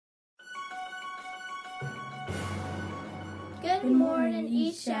Good morning,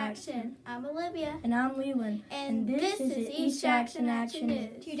 East Jackson. I'm Olivia. And I'm Leland. And this is East Jackson Action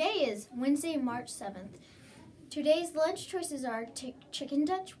News. Today is Wednesday, March 7th. Today's lunch choices are chicken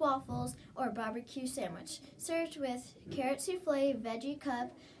Dutch waffles or barbecue sandwich, served with carrot souffle, veggie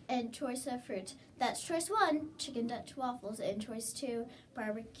cup, and choice of fruits. That's choice 1, chicken Dutch waffles, and choice 2,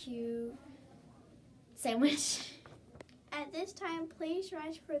 barbecue sandwich. At this time, please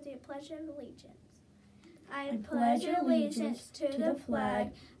rise for the Pledge of Allegiance. I pledge allegiance to the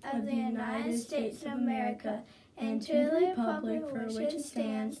flag of the United States of America and to the republic for which it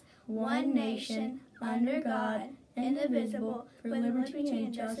stands, one nation, under God, indivisible, for liberty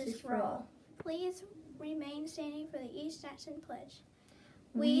and justice for all. Please remain standing for the East Jackson Pledge.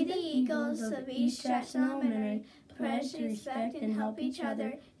 We, the Eagles of East Jackson Elementary, pledge to respect and help each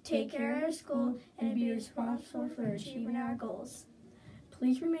other, take care of our school, and be responsible for achieving our goals.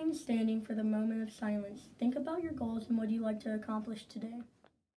 Please remain standing for the moment of silence. Think about your goals and what you'd like to accomplish today.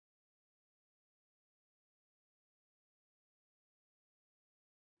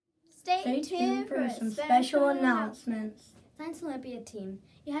 Stay tuned for some special announcements. Science Olympia team,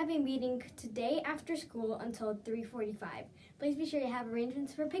 you have a meeting today after school until 3:45. Please be sure you have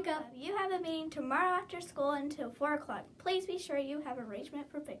arrangements for pickup. You have a meeting tomorrow after school until 4 o'clock. Please be sure you have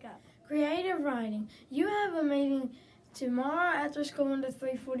arrangement for pickup. Creative writing, you have a meeting tomorrow after school until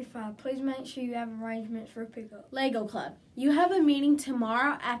 3:45. Please make sure you have arrangements for pickup. Lego Club, you have a meeting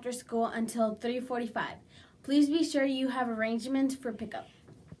tomorrow after school until 3:45. Please be sure you have arrangements for pickup.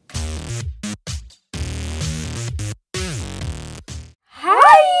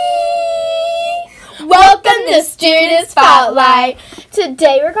 Welcome to Student Spotlight.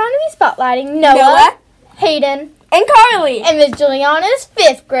 Today we're going to be spotlighting Noah, Hayden, and Carly, and Ms. Juliana's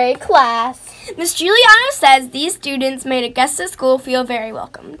 5th grade class. Ms. Juliana says these students made a guest at school feel very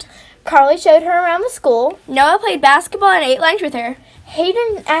welcomed. Carly showed her around the school. Noah played basketball and ate lunch with her.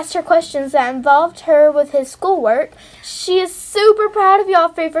 Hayden asked her questions that involved her with his schoolwork. She is super proud of y'all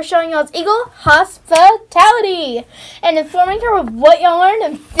three for showing y'all's Eagle hospitality and informing her of what y'all learned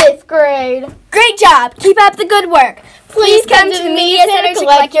in 5th grade. Great job! Keep up the good work. Please come to the Media Center to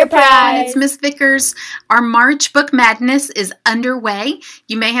collect your prize. It's Miss Vickers. Our March Book Madness is underway.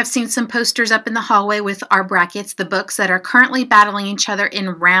 You may have seen some posters up in the hallway with our brackets, the books that are currently battling each other in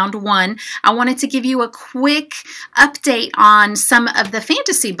round 1. I wanted to give you a quick update on some of the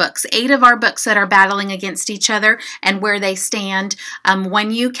fantasy books, 8 of our books that are battling against each other and where they stand.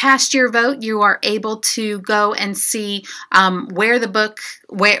 When you cast your vote, you are able to go and see where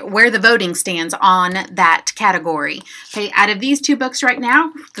the voting stands on that category. Okay, out of these 2 books right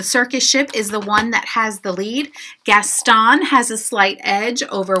now, The Circus Ship is the one that has the lead. Gaston has a slight edge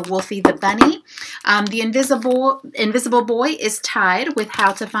over Wolfie the Bunny. The Invisible Boy is tied with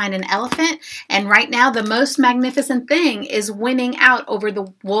How to Find an Elephant. And right now, The Most Magnificent Thing is winning out over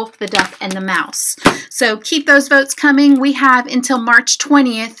The Wolf, the Duck, and the Mouse. So keep those votes coming. We have until March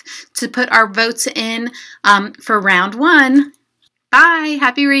 20th to put our votes in for round 1. Bye.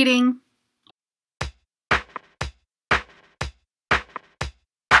 Happy reading.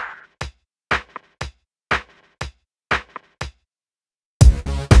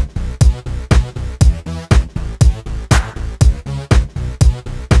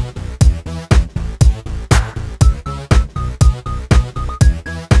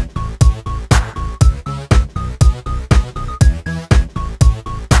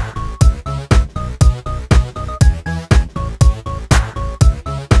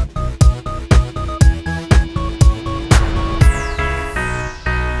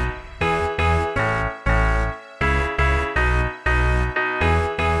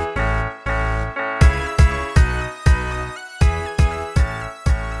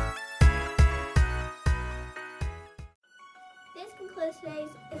 This concludes today's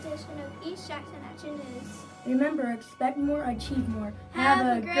edition of East Jackson Action News. Remember, expect more, achieve more.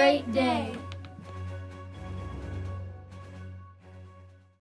 Have a great day.